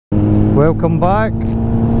Welcome back.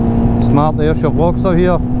 Smart Ayrshire Vlogster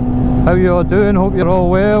here. How you all doing? Hope you're all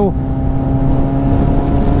well.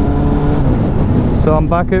 So I'm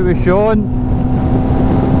back out with Sean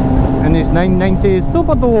in his 990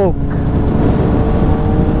 Super Dog.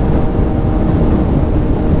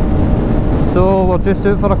 So we're just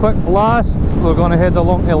out for a quick blast. We're going to head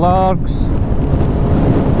along to Largs.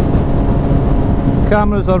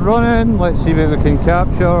 Cameras are running. Let's see what we can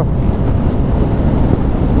capture.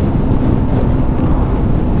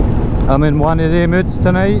 I'm in one of the moods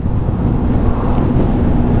tonight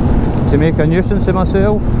to make a nuisance of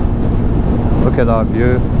myself. Look at that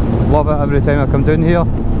view. Love it every time I come down here.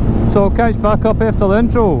 So I'll catch back up after the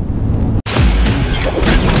intro.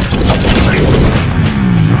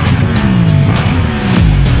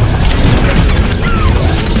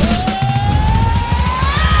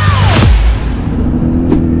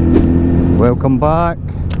 Welcome back.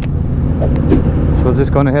 So we're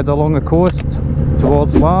just going to head along the coast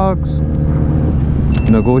towards Largs,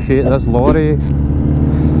 negotiate this lorry,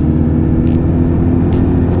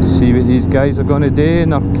 see what these guys are going to do in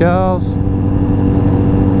their cars.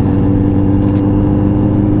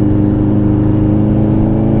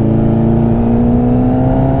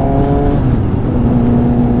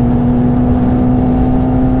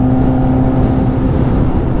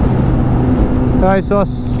 Right, so I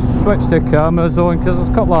switched the cameras on because there's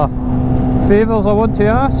a couple of favours I want to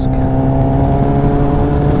ask.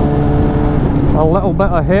 A little bit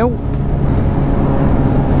of help.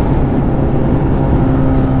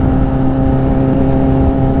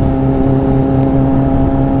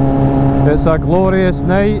 It's a glorious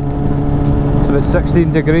night. It's about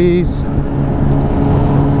 16 degrees.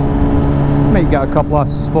 Might get a couple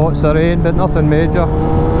of spots of rain, but nothing major.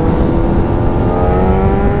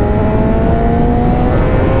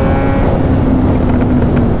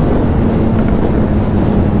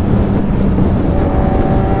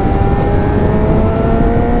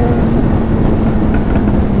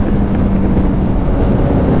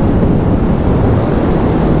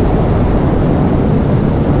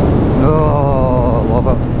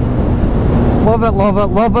 Love it, love it,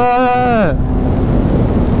 love it!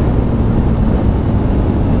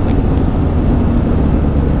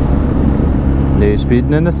 No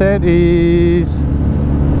speeding in the 30s.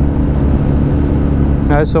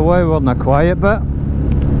 That's the way we're in a quiet bit.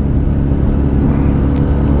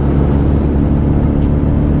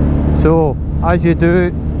 So, as you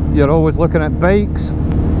do, you're always looking at bikes.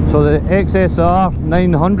 So the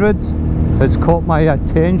XSR900 has caught my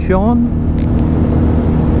attention.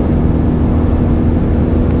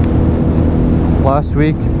 Last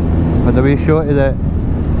week had a wee shot of the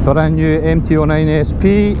brand new MT09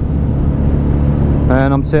 SP,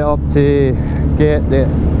 and I'm set up to get the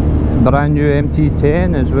brand new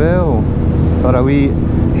MT10 as well for a wee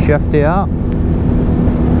shifty up.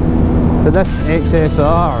 But this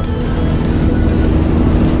XSR,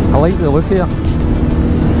 I like the look of it.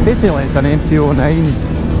 Basically it's an MT09,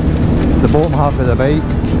 the bottom half of the bike,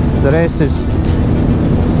 the rest is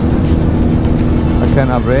a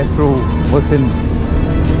kind of retro looking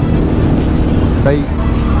bike.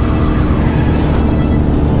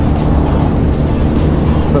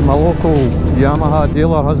 But my local Yamaha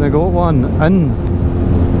dealer hasn't got one in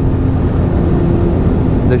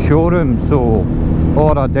the showroom, so,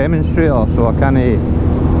 or a demonstrator, so I can't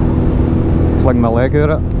fling my leg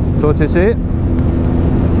out it, so to say.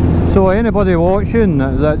 So anybody watching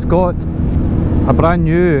that's got a brand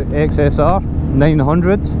new XSR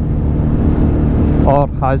 900 or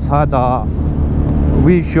has had a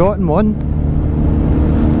wee shot in one,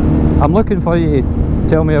 I'm looking for you to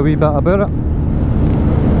tell me a wee bit about it.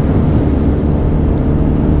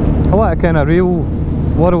 I want a kind of real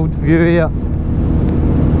world view here.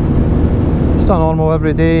 Just a normal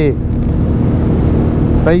everyday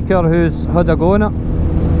biker who's had a go in it.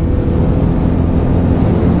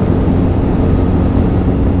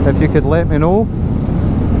 If you could let me know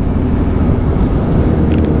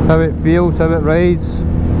how it feels, how it rides,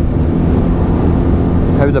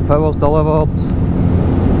 how the power's delivered,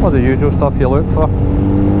 all the usual stuff you look for.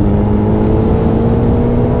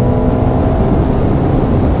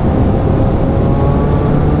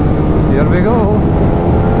 Here we go.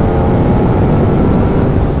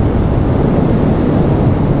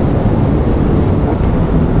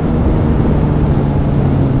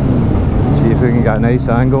 See if we can get a nice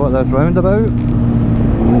angle at this roundabout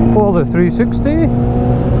for the 360.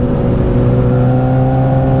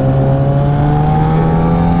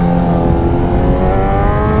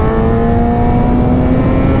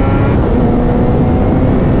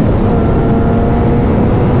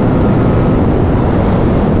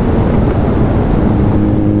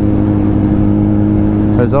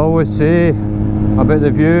 As I always say about the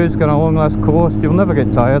views going along this coast, you'll never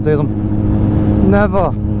get tired of them.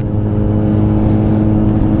 Never.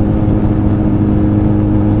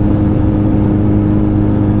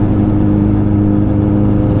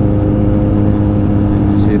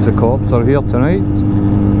 See if the cops are here tonight.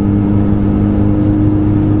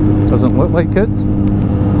 Doesn't look like it.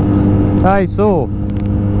 Aye, so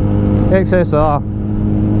XSR,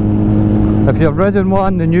 if you've ridden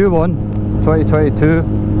one, the new one,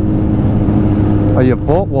 2022, or you've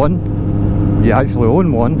bought one, you actually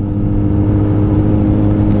own one,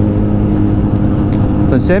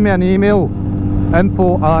 then send me an email,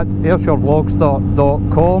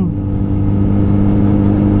 info@AyrShireVlogster.com.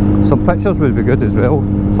 Some pictures would be good as well,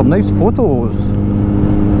 some nice photos,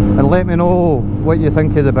 and let me know what you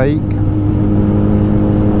think of the bike,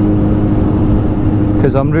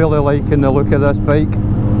 because I'm really liking the look of this bike.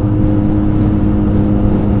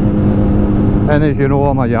 And as you know,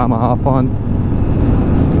 I'm a Yamaha fan.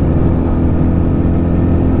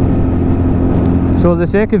 So the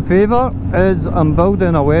second favour is I'm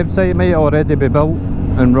building a website. It might already be built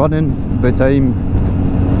and running by the time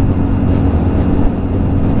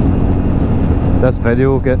this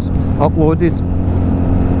video gets uploaded.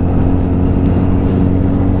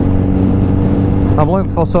 I'm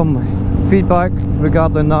looking for some feedback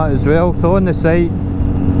regarding that as well. So on the site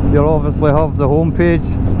you'll obviously have the home page,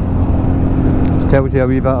 which tells you a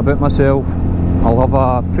wee bit about myself. I'll have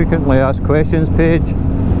a frequently asked questions page.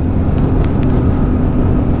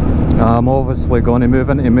 I'm obviously going to move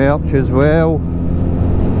into merch as well.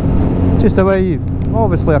 Just the way,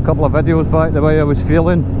 obviously a couple of videos back, the way I was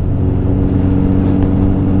feeling,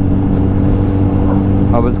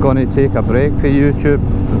 I was going to take a break for YouTube,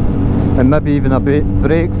 and maybe even a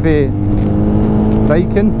break for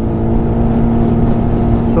biking.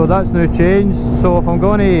 So that's now changed. So if I'm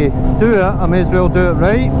going to do it, I may as well do it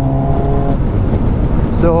right.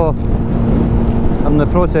 So I'm in the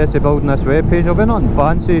process of building this web page. It'll be nothing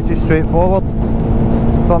fancy, it's just straightforward.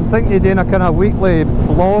 But I'm thinking of doing a kind of weekly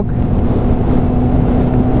blog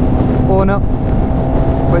on it,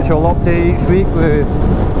 which I'll update each week with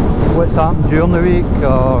what's happened during the week,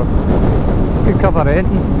 or could cover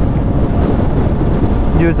anything.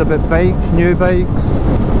 News about bikes, new bikes.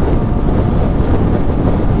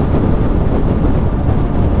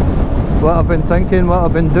 What I've been thinking, what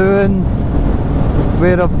I've been doing,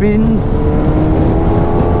 where I've been.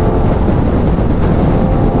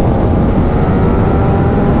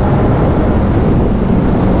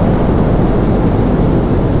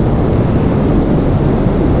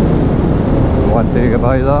 Want to get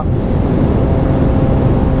by that.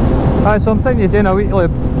 So I'm thinking of doing a weekly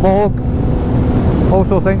blog.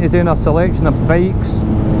 Also thinking of doing a selection of bikes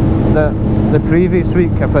that the previous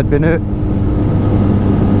week, if I'd been out,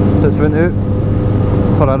 that's went out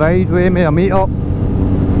for a ride with me, a meet up,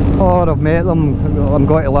 or I've met them, I'm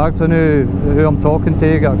going to Lavalier now, who I'm talking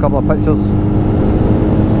to, get a couple of pictures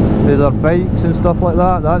of their bikes and stuff like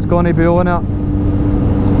that. That's going to be on it.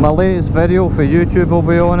 My latest video for YouTube will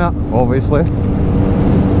be on it, obviously,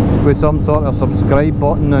 with some sort of subscribe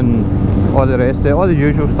button and all the rest of it, all the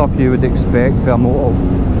usual stuff you would expect for a moto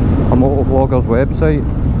vlogger's website.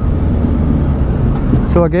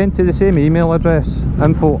 So again, to the same email address,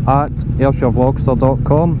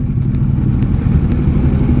 info@AyrShireVlogster.com.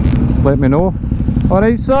 Let me know.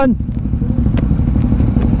 Alright, son.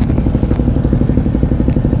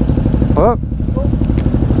 Oh.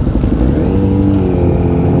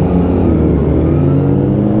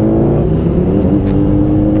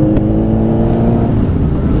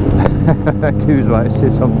 He was about to say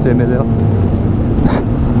something to me there.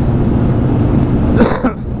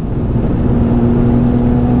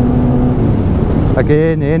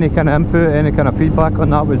 Again, any kind of input, any kind of feedback on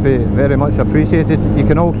that would be very much appreciated. You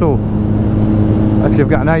can also, if you've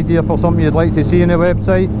got an idea for something you'd like to see on the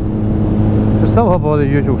website, we still have all the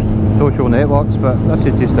usual social networks, but this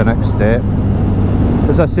is just the next step.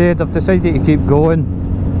 As I said, I've decided to keep going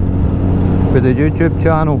with the YouTube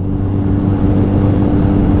channel.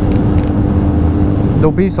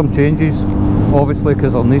 There'll be some changes, obviously,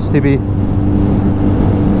 because there needs to be.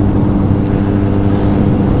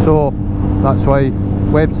 So that's why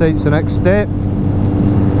website's the next step,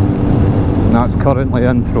 and that's currently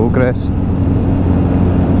in progress.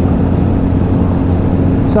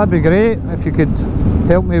 So that'd be great if you could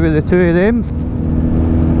help me with the two of them.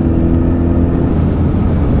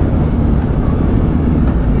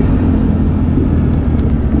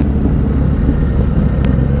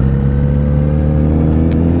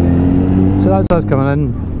 So that's us coming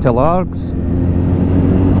in to Largs,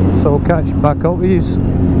 so I'll catch back up with these.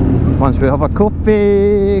 once we have a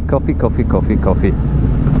coffee.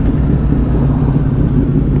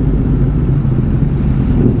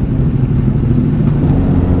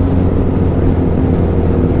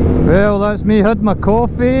 Well, that's me had my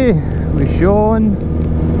coffee with Sean.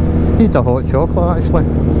 Need a hot chocolate actually.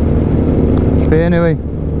 But anyway,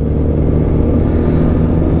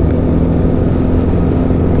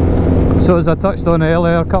 so as I touched on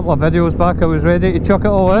earlier, a couple of videos back, I was ready to chuck it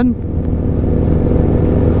all in.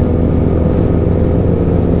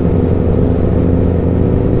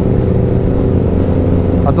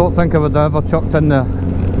 I don't think I would have ever chucked in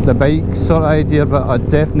the bike sort of idea, but I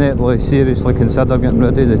definitely seriously consider getting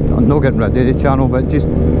rid of the, not getting rid of the channel, but just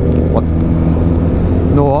like,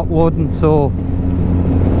 no uploading. So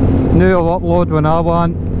now I'll upload when I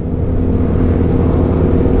want,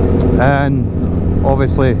 and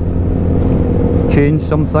obviously change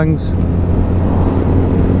some things,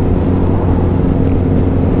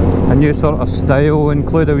 a new sort of style,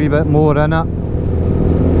 include a wee bit more in it.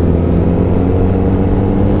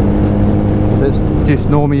 It's just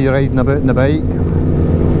no me riding about in the bike.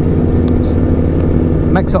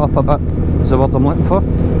 Mix it up a bit is the word I'm looking for.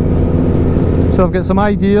 So I've got some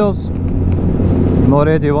ideas. I'm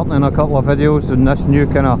already working on a couple of videos in this new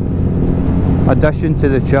kind of addition to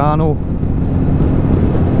the channel.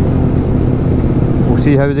 We'll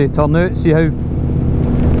see how they turn out, see how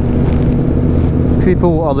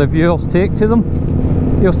people or the viewers take to them.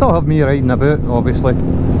 You'll still have me riding about, obviously.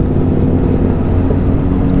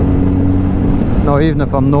 Now, even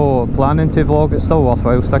if I'm not planning to vlog, it's still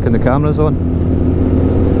worthwhile sticking the cameras on,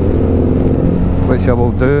 which I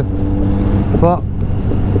will do. But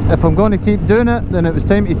if I'm going to keep doing it, then it was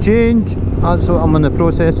time to change. That's what I'm in the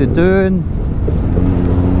process of doing.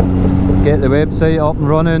 Get the website up and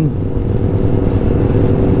running.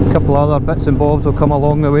 A couple other bits and bobs will come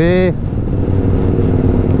along the way.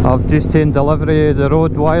 I've just taken delivery of the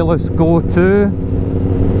Rode Wireless Go 2.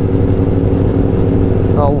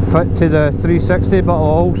 It'll fit to the 360, but I'll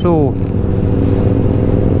also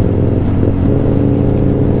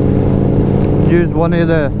use one of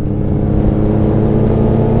the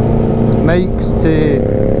mics to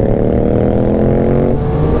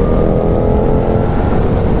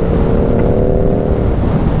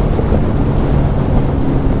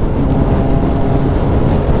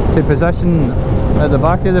position at the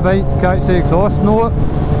back of the bike to catch the exhaust note.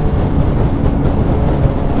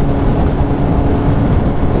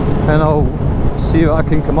 And I'll see what I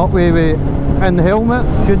can come up with in the helmet.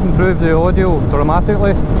 Should improve the audio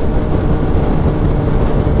dramatically.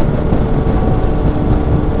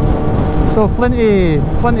 So plenty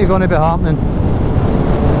going to be happening.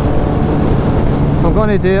 If I'm going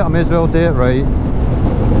to do it, I may as well do it right.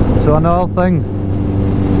 So another thing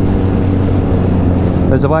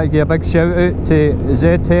is I want to give a big shout out to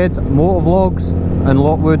Z-Head Motovlogs and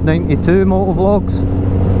Lockwood 92 Motovlogs.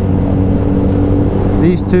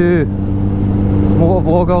 These two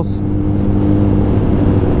motovloggers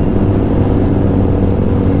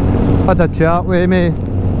had a chat with me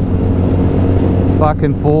back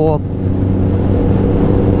and forth,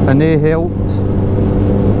 and they helped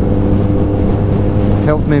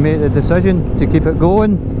me make the decision to keep it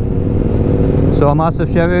going. So a massive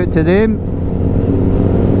shout out to them.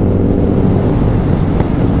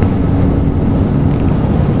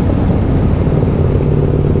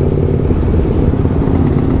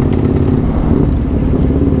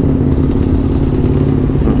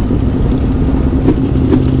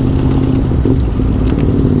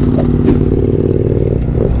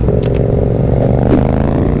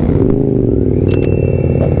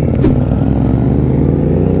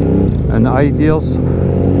 Ideas or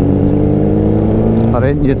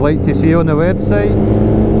anything you'd like to see on the website,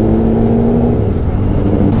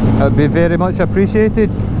 it would be very much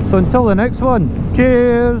appreciated. So until the next one,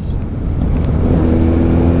 cheers!